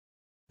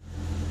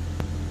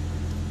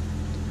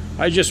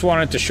I just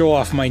wanted to show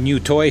off my new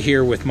toy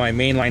here with my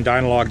Mainline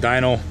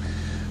Dyno.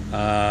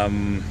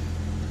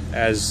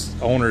 As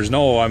owners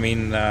know, I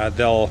mean,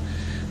 the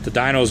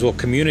dynos will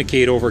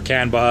communicate over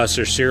CAN bus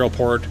or serial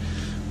port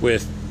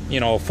with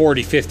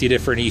 40-50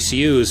 different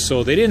ECUs.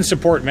 So they didn't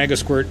support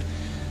Megasquirt,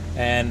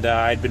 and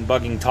I'd been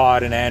bugging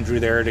Todd and Andrew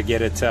there to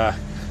get it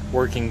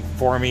working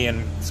for me.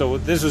 And so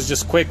this was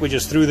just quick. We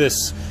just threw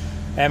this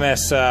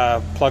MS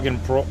plug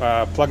and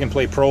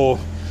play Pro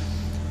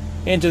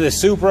into the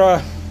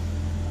Supra.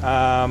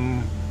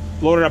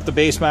 Loaded up the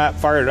base mat,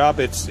 fired it up.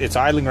 It's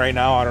idling right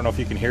now. I don't know if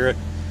you can hear it.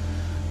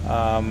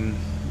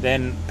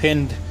 Then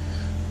pinned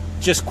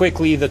just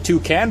quickly the two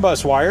CAN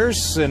bus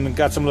wires and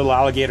got some little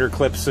alligator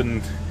clips,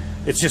 and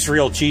it's just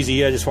real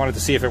cheesy. I just wanted to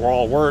see if it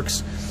all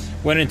works.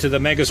 Went into the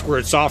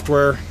Megasquirt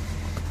software,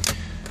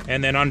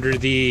 and then under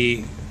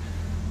the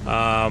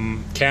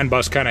CAN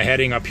bus kind of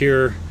heading up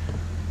here,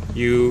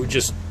 you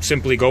just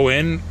simply go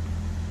in,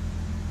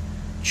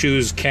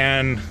 choose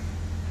CAN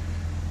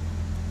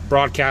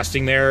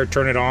broadcasting there,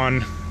 turn it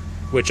on,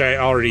 which I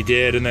already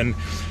did, and then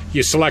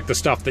you select the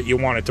stuff that you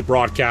want it to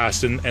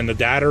broadcast and the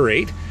data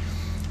rate,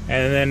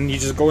 and then you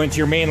just go into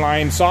your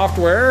Mainline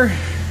software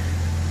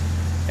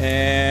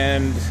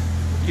and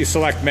you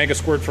select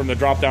Megasquirt from the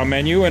drop down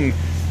menu. And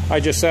I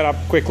just set up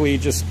quickly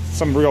just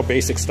some real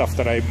basic stuff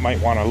that I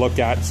might want to look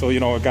at. So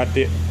I got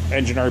the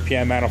engine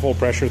RPM, manifold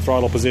pressure,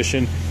 throttle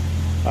position,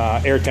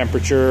 air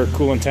temperature,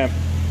 coolant temp,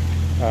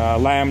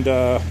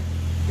 lambda,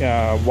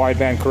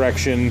 wideband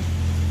correction,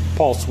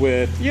 pulse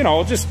width,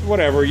 just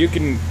whatever you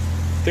can.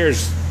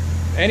 There's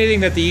anything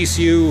that the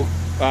ECU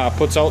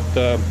puts out,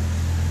 the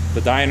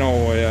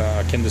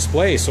dyno can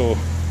display. So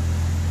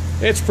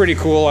it's pretty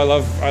cool. I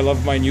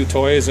love my new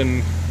toys,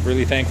 and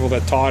really thankful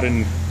that Todd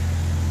and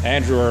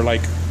Andrew are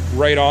like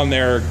right on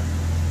there,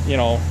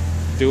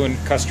 doing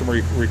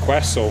customer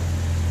requests. So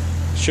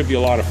it should be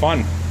a lot of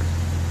fun.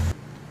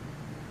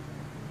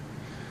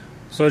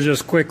 So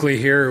just quickly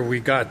here, we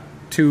got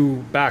two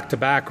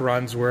back-to-back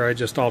runs where I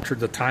just altered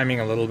the timing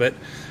a little bit,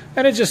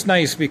 and it's just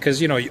nice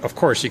because of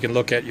course you can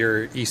look at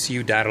your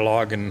ECU data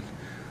log and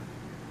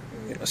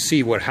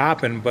see what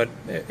happened, but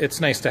it's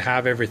nice to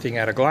have everything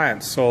at a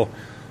glance. So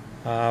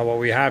what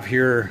we have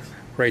here,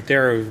 right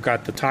there, we've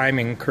got the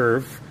timing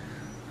curve.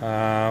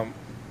 The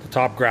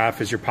top graph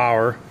is your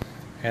power,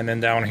 and then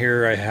down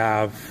here I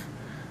have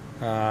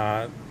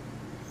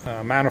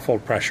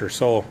manifold pressure,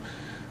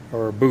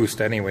 or boost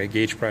anyway,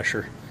 gauge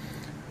pressure.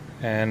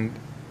 And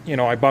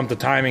I bumped the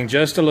timing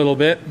just a little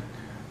bit.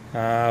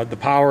 The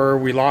power,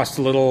 we lost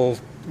a little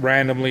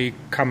randomly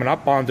coming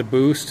up onto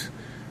boost,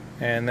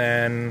 and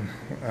then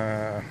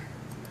at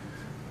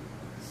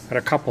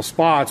a couple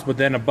spots, but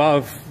then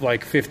above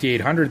like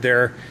 5800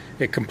 there,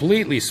 it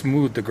completely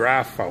smoothed the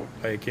graph out.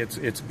 Like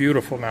it's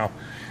beautiful now.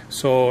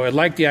 So I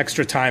like the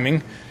extra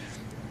timing,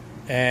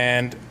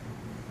 and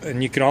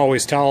you can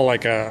always tell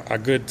like a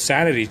good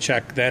sanity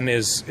check then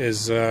is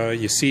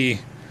you see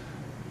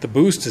the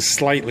boost is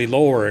slightly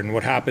lower, and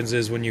what happens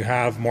is when you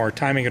have more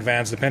timing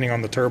advance, depending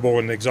on the turbo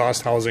and the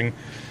exhaust housing,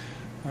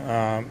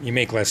 you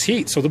make less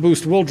heat, so the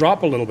boost will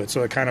drop a little bit.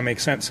 So it kind of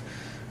makes sense.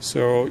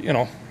 So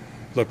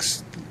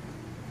looks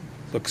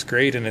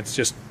great, and it's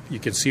just, you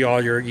can see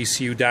all your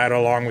ECU data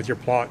along with your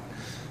plot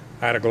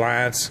at a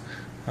glance.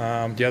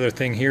 The other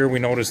thing here we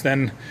noticed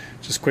then,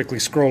 just quickly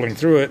scrolling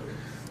through it,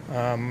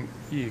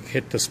 you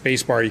hit the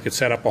space bar, you could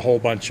set up a whole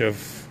bunch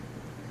of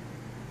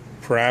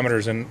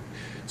parameters and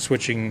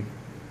switching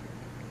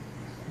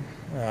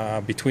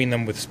between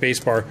them with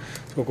spacebar.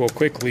 So we'll go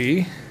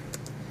quickly.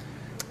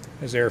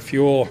 There's air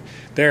fuel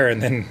there,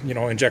 and then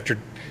injector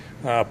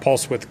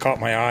pulse width caught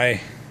my eye.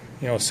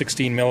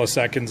 16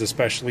 milliseconds,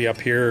 especially up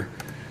here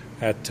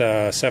at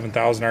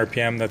 7,000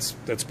 RPM.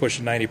 That's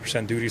pushing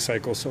 90% duty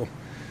cycle. So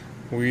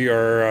we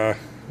are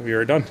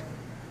done.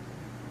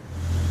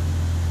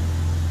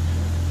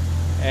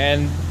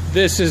 And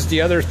this is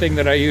the other thing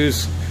that I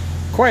use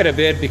quite a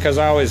bit, because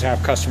I always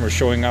have customers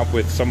showing up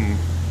with some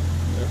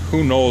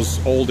who knows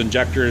old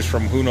injectors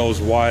from who knows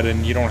what,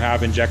 and you don't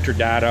have injector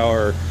data,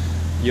 or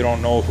you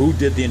don't know who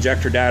did the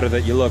injector data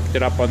that you looked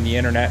it up on the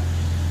internet.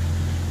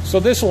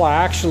 So this will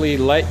actually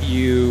let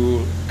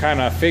you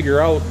kind of figure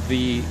out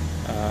the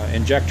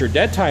injector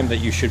dead time that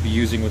you should be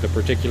using with a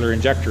particular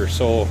injector.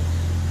 So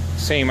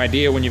same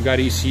idea when you've got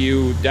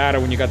ECU data,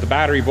 when you got the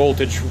battery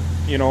voltage,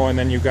 and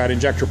then you've got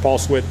injector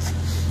pulse width.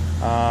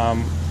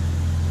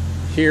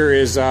 Here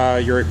is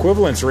your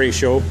equivalence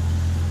ratio.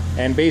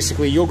 And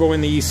basically you'll go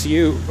in the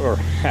ECU, or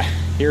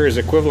here is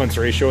equivalence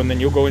ratio, and then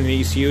you'll go in the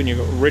ECU and you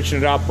richen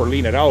it up or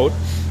lean it out,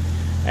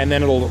 and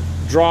then it'll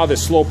draw the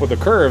slope of the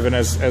curve. And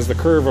as the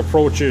curve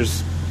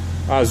approaches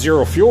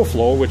zero fuel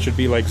flow, which would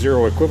be like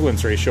zero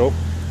equivalence ratio,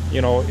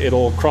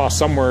 it'll cross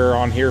somewhere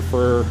on here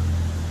for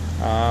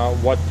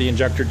what the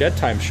injector dead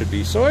time should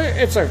be. So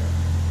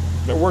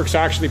it works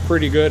actually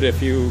pretty good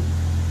if you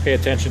pay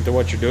attention to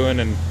what you're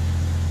doing, and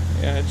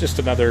just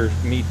another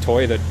neat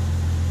toy that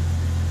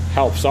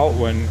helps out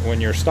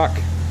when you're stuck.